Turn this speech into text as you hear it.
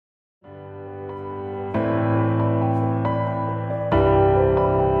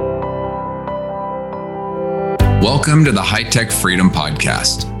Welcome to the High Tech Freedom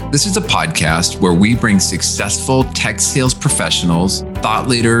Podcast. This is a podcast where we bring successful tech sales professionals, thought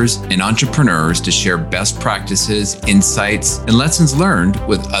leaders, and entrepreneurs to share best practices, insights, and lessons learned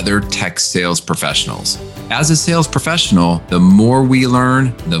with other tech sales professionals. As a sales professional, the more we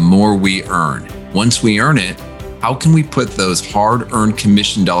learn, the more we earn. Once we earn it, how can we put those hard-earned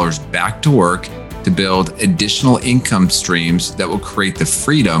commission dollars back to work to build additional income streams that will create the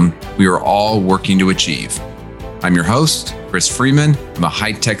freedom we are all working to achieve? I'm your host, Chris Freeman. I'm a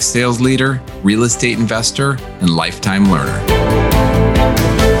high-tech sales leader, real estate investor, and lifetime learner.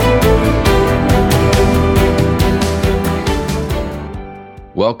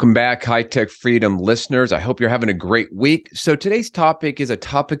 Welcome back, High Tech Freedom listeners. I hope you're having a great week. So today's topic is a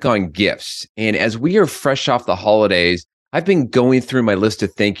topic on gifts. And as we are fresh off the holidays, I've been going through my list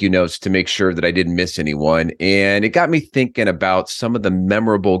of thank you notes to make sure that I didn't miss anyone. And it got me thinking about some of the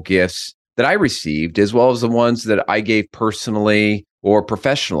memorable gifts that I received, as well as the ones that I gave personally or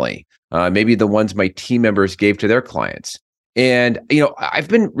professionally, maybe the ones my team members gave to their clients. And, I've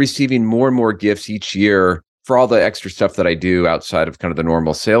been receiving more and more gifts each year for all the extra stuff that I do outside of kind of the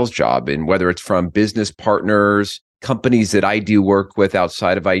normal sales job. And whether it's from business partners, companies that I do work with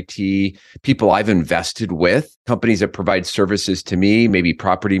outside of IT, people I've invested with, companies that provide services to me, maybe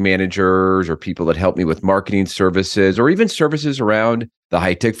property managers or people that help me with marketing services, or even services around the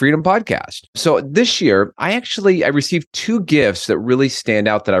High Tech Freedom Podcast. So this year, I received two gifts that really stand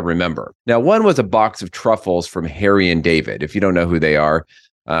out that I remember. Now, one was a box of truffles from Harry and David. If you don't know who they are,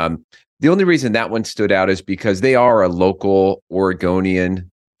 the only reason that one stood out is because they are a local Oregonian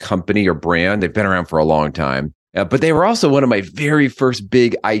company or brand. They've been around for a long time. But they were also one of my very first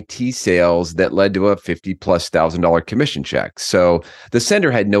big IT sales that led to a $50,000+ commission check. So the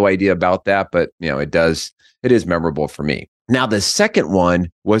sender had no idea about that, but it is memorable for me. Now, the second one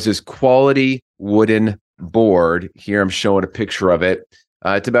was this quality wooden board. Here I'm showing a picture of it.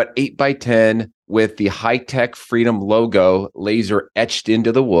 It's about 8 by 10 with the High Tech Freedom logo laser etched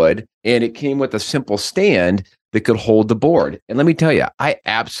into the wood. And it came with a simple stand that could hold the board. And let me tell you, I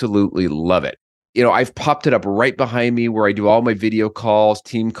absolutely love it. I've popped it up right behind me where I do all my video calls,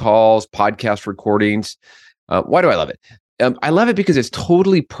 team calls, podcast recordings. Why do I love it? I love it because it's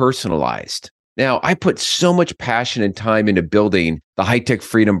totally personalized. Now, I put so much passion and time into building the High Tech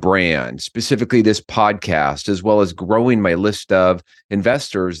Freedom brand, specifically this podcast, as well as growing my list of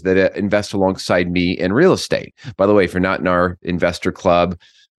investors that invest alongside me in real estate. By the way, if you're not in our investor club,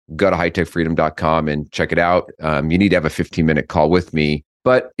 go to hightechfreedom.com and check it out. You need to have a 15-minute call with me.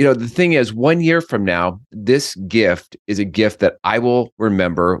 But, the thing is, 1 year from now, this gift is a gift that I will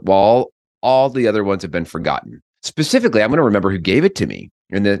remember while all the other ones have been forgotten. Specifically, I'm going to remember who gave it to me.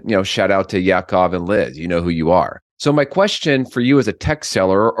 And then, shout out to Yakov and Liz. You know who you are. So my question for you as a tech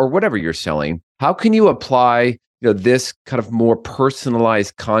seller or whatever you're selling, how can you apply, this kind of more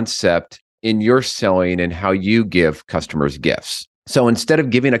personalized concept in your selling and how you give customers gifts? So instead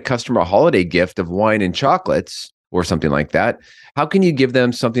of giving a customer a holiday gift of wine and chocolates, or something like that, how can you give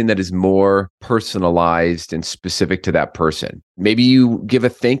them something that is more personalized and specific to that person? Maybe you give a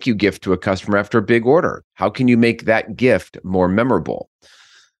thank you gift to a customer after a big order. How can you make that gift more memorable?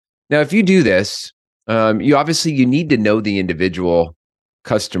 Now, if you do this, you need to know the individual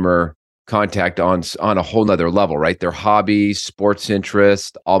customer contact on a whole nother level, right? Their hobbies, sports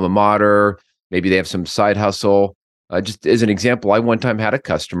interest, alma mater, maybe they have some side hustle. Just as an example, I one time had a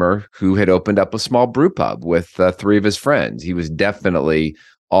customer who had opened up a small brew pub with 3 of his friends. He was definitely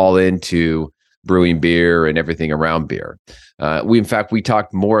all into brewing beer and everything around beer. We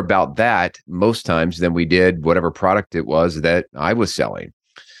talked more about that most times than we did whatever product it was that I was selling.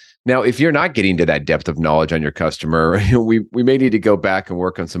 Now, if you're not getting to that depth of knowledge on your customer, we may need to go back and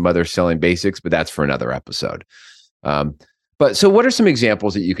work on some other selling basics, but that's for another episode. So what are some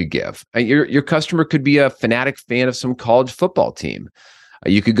examples that you could give? Your customer could be a fanatic fan of some college football team.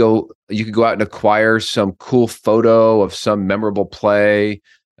 You could go out and acquire some cool photo of some memorable play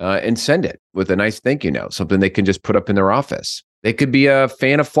and send it with a nice thank you note, something they can just put up in their office. They could be a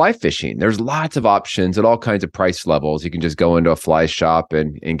fan of fly fishing. There's lots of options at all kinds of price levels. You can just go into a fly shop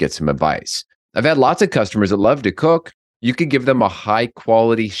and get some advice. I've had lots of customers that love to cook. You could give them a high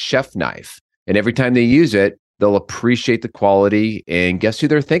quality chef knife. And every time they use it, they'll appreciate the quality, and guess who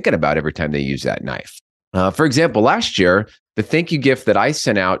they're thinking about every time they use that knife? For example, last year, the thank you gift that I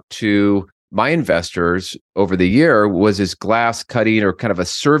sent out to my investors over the year was this glass cutting or kind of a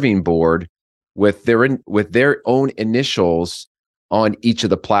serving board with their own initials on each of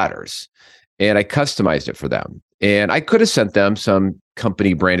the platters. And I customized it for them. And I could have sent them some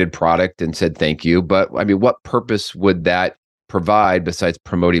company branded product and said thank you, but what purpose would that provide besides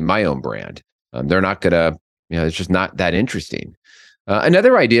promoting my own brand? They're not going to It's just not that interesting.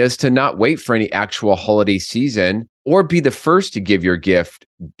 Another idea is to not wait for any actual holiday season or be the first to give your gift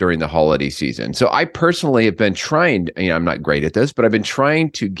during the holiday season. So I personally have been trying, I'm not great at this, but I've been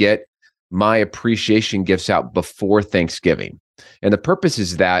trying to get my appreciation gifts out before Thanksgiving. And the purpose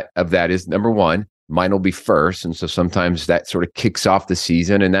is of that is, number one, mine will be first. And so sometimes that sort of kicks off the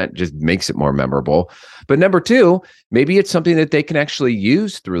season and that just makes it more memorable. But number two, maybe it's something that they can actually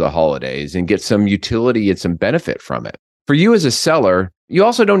use through the holidays and get some utility and some benefit from it. For you as a seller, you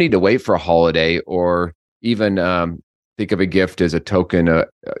also don't need to wait for a holiday or even think of a gift as a token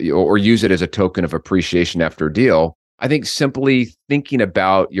or use it as a token of appreciation after a deal. I think simply thinking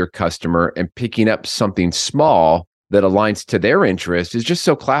about your customer and picking up something small that aligns to their interest is just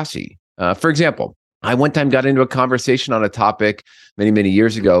so classy. For example, I one time got into a conversation on a topic many, many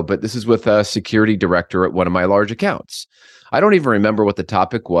years ago, but this is with a security director at one of my large accounts. I don't even remember what the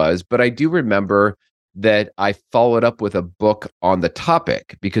topic was, but I do remember that I followed up with a book on the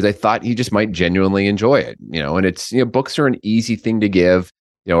topic because I thought he just might genuinely enjoy it, and it's, books are an easy thing to give,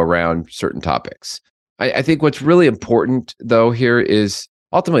 around certain topics. I think what's really important though here is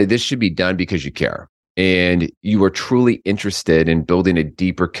ultimately this should be done because you care and you are truly interested in building a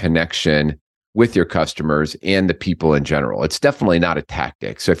deeper connection with your customers and the people in general. It's definitely not a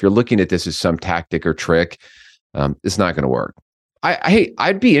tactic. So if you're looking at this as some tactic or trick, it's not going to work.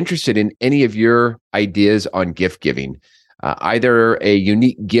 I'd be interested in any of your ideas on gift giving, either a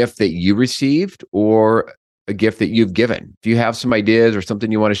unique gift that you received or a gift that you've given. If you have some ideas or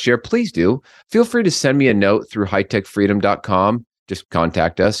something you want to share, please do. Feel free to send me a note through hightechfreedom.com. Just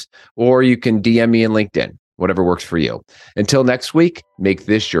contact us, or you can DM me in LinkedIn, whatever works for you. Until next week, make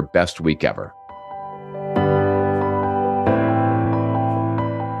this your best week ever.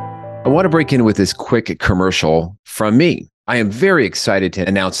 I want to break in with this quick commercial from me. I am very excited to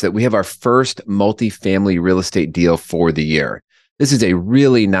announce that we have our first multifamily real estate deal for the year. This is a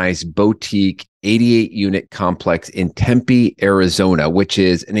really nice boutique 88-unit complex in Tempe, Arizona, which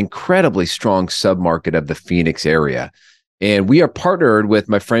is an incredibly strong submarket of the Phoenix area. And we are partnered with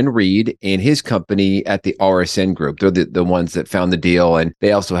my friend Reed and his company at the RSN Group. They're the ones that found the deal, and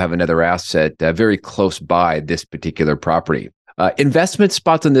they also have another asset very close by this particular property. Investment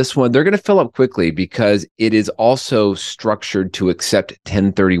spots on this one, they're going to fill up quickly because it is also structured to accept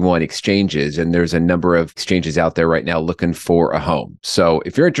 1031 exchanges. And there's a number of exchanges out there right now looking for a home. So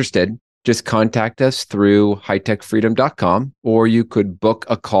if you're interested, just contact us through hightechfreedom.com, or you could book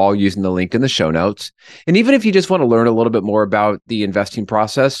a call using the link in the show notes. And even if you just want to learn a little bit more about the investing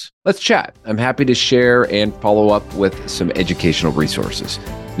process, let's chat. I'm happy to share and follow up with some educational resources.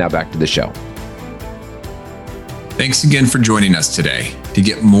 Now back to the show. Thanks again for joining us today. To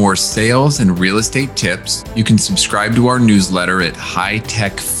get more sales and real estate tips, you can subscribe to our newsletter at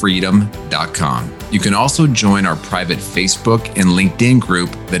hightechfreedom.com. You can also join our private Facebook and LinkedIn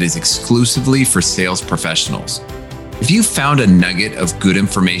group that is exclusively for sales professionals. If you found a nugget of good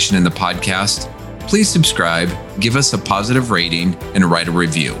information in the podcast, please subscribe, give us a positive rating, and write a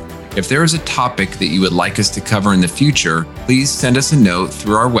review. If there is a topic that you would like us to cover in the future, please send us a note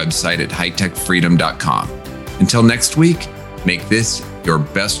through our website at hightechfreedom.com. Until next week, make this your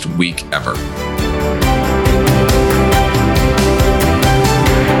best week ever.